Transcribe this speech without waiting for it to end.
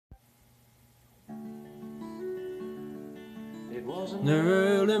an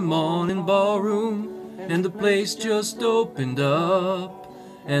early morning ballroom, and the place just opened up.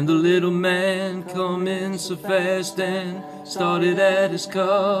 And the little man come in so fast and started at his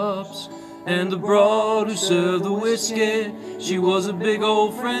cups. And the broad who served the whiskey, she was a big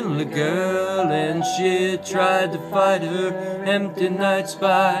old friendly girl, and she tried to fight her empty nights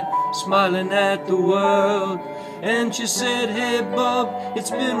by smiling at the world. And she said, "Hey bub,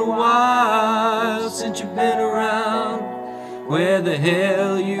 it's been a while since you've been around. Where the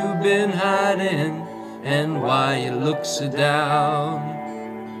hell you been hiding, and why you look so down?"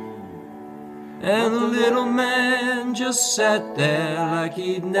 And the little man just sat there like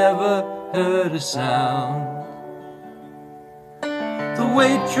he'd never heard a sound. The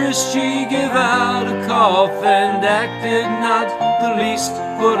waitress, she gave out a cough and acted not the least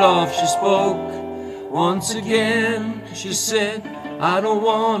put off. She spoke once again. She said, "I don't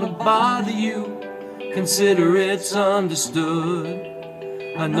want to bother you, consider it's understood.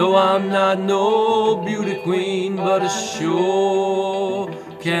 I know I'm not no beauty queen, but I sure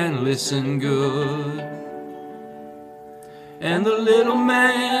can listen good." And the little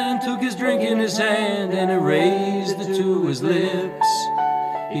man took his drink in his hand and he raised it to his lips.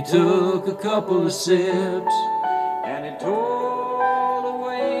 He took a couple of sips and he told the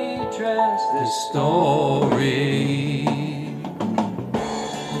waitress this story.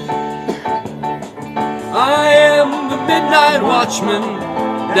 "I am the midnight watchman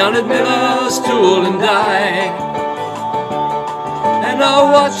down at Miller's Tool and Die, and I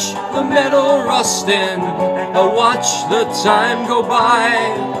watch the metal rusting, I watch the time go by.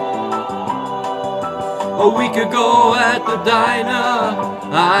 A week ago at the diner,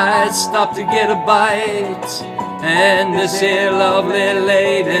 I stopped to get a bite, and this here lovely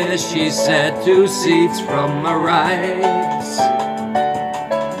lady, she sat 2 seats from my right.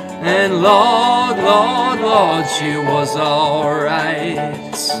 And Lord, Lord, Lord, she was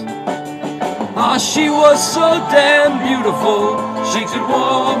alright. Ah, she was so damn beautiful, she could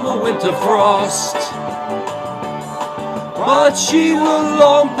warm a winter frost. But she was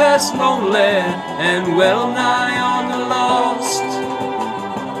long past lonely and well nigh on the lost.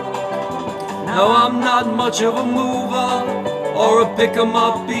 Now I'm not much of a mover or a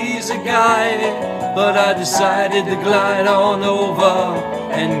pick-em-up easy guy, but I decided to glide on over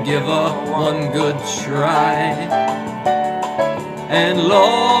and give her one good try. And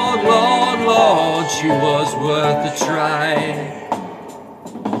Lord, Lord, Lord, she was worth a try.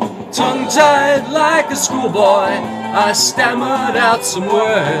 Tongue-tied like a schoolboy, I stammered out some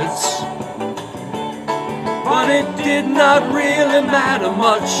words, but it did not really matter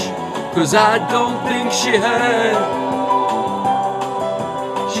much, 'cause I don't think she heard.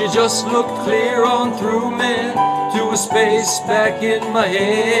 She just looked clear on through me to a space back in my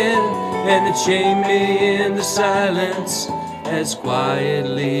head, and it chained me into silence as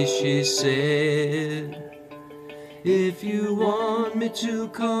quietly she said, "If you want me to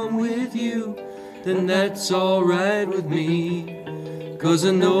come with you, then that's alright with me, 'cause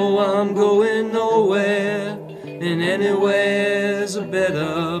I know I'm going nowhere, and anywhere's a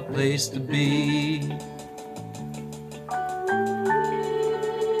better place to be."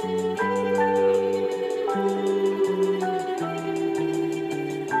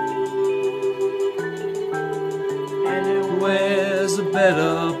 Anywhere's a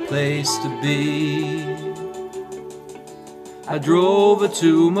better place to be. I drove her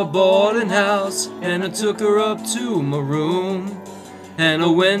to my boarding house and I took her up to my room, and I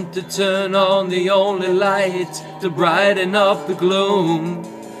went to turn on the only light to brighten up the gloom.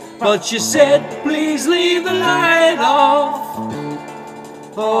 But she said, "Please leave the light off.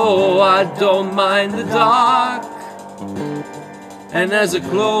 Oh, I don't mind the dark." And as her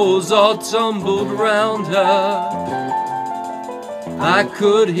clothes all tumbled round her, I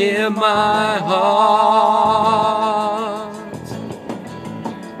could hear my heart.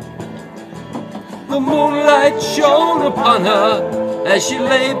 The moonlight shone upon her as she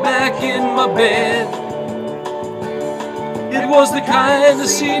lay back in my bed. It was the kind of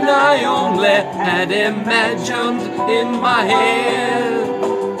scene I only had imagined in my head.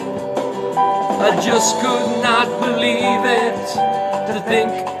 I just could not believe it, to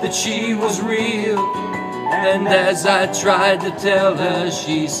think that she was real. And as I tried to tell her,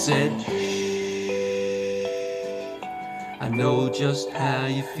 she said, "Shh, I know just how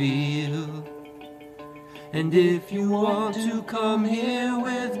you feel. And if you want to come here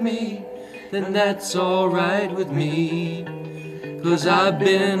with me, then that's alright with me. 'Cause I've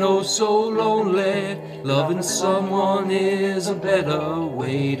been oh so lonely, loving someone is a better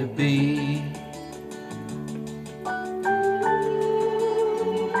way to be."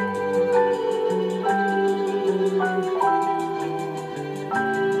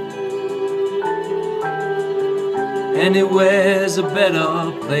 anywhere's a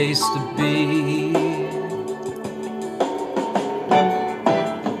better place to be.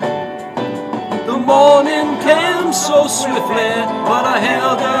 The morning came so swiftly, but I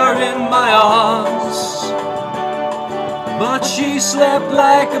held her in my arms. But she slept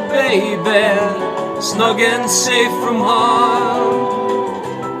like a baby, snug and safe from harm.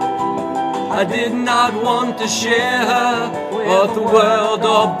 I did not want to share her with the world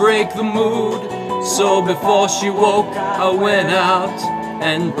or break the mood. So before she woke, I went out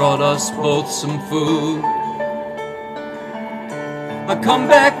and brought us both some food. I come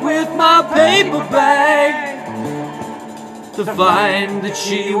back with my paper bag to find that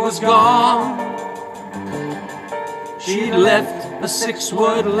she was gone. She left a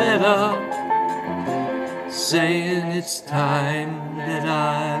 6-word letter saying it's time that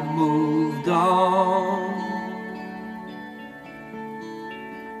I moved on.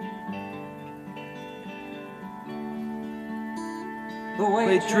 The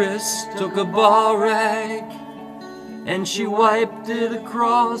waitress took a bar rag and she wiped it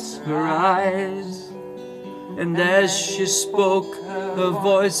across her eyes. And as she spoke, her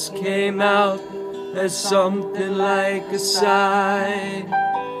voice came out as something like a sigh.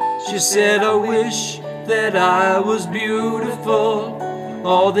 She said, I wish that I was beautiful,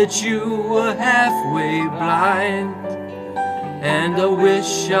 or that you were halfway blind. And I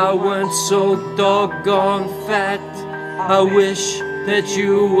wish I weren't so doggone fat. I wish that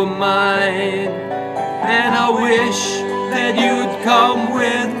you were mine. And I wish that you'd come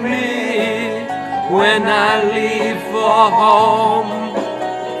with me when I leave for home.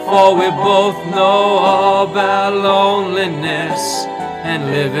 For we both know about loneliness and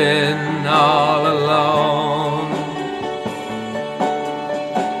living all alone.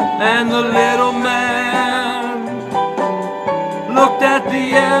 And the little man looked at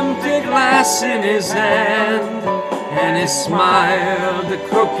the empty glass in his hand, and he smiled a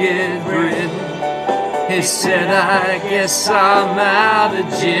crooked grin. He said, I guess I'm out of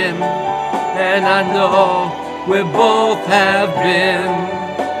gin. And I know we both have been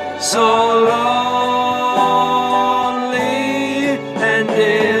so lonely. And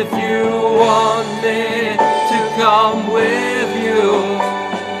if you want me to come with you,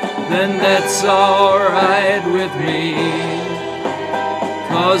 then that's alright with me.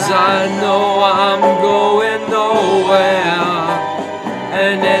 'Cause I know I'm going nowhere,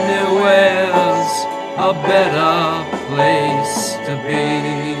 and anywhere's a better place to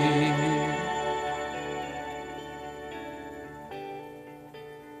be.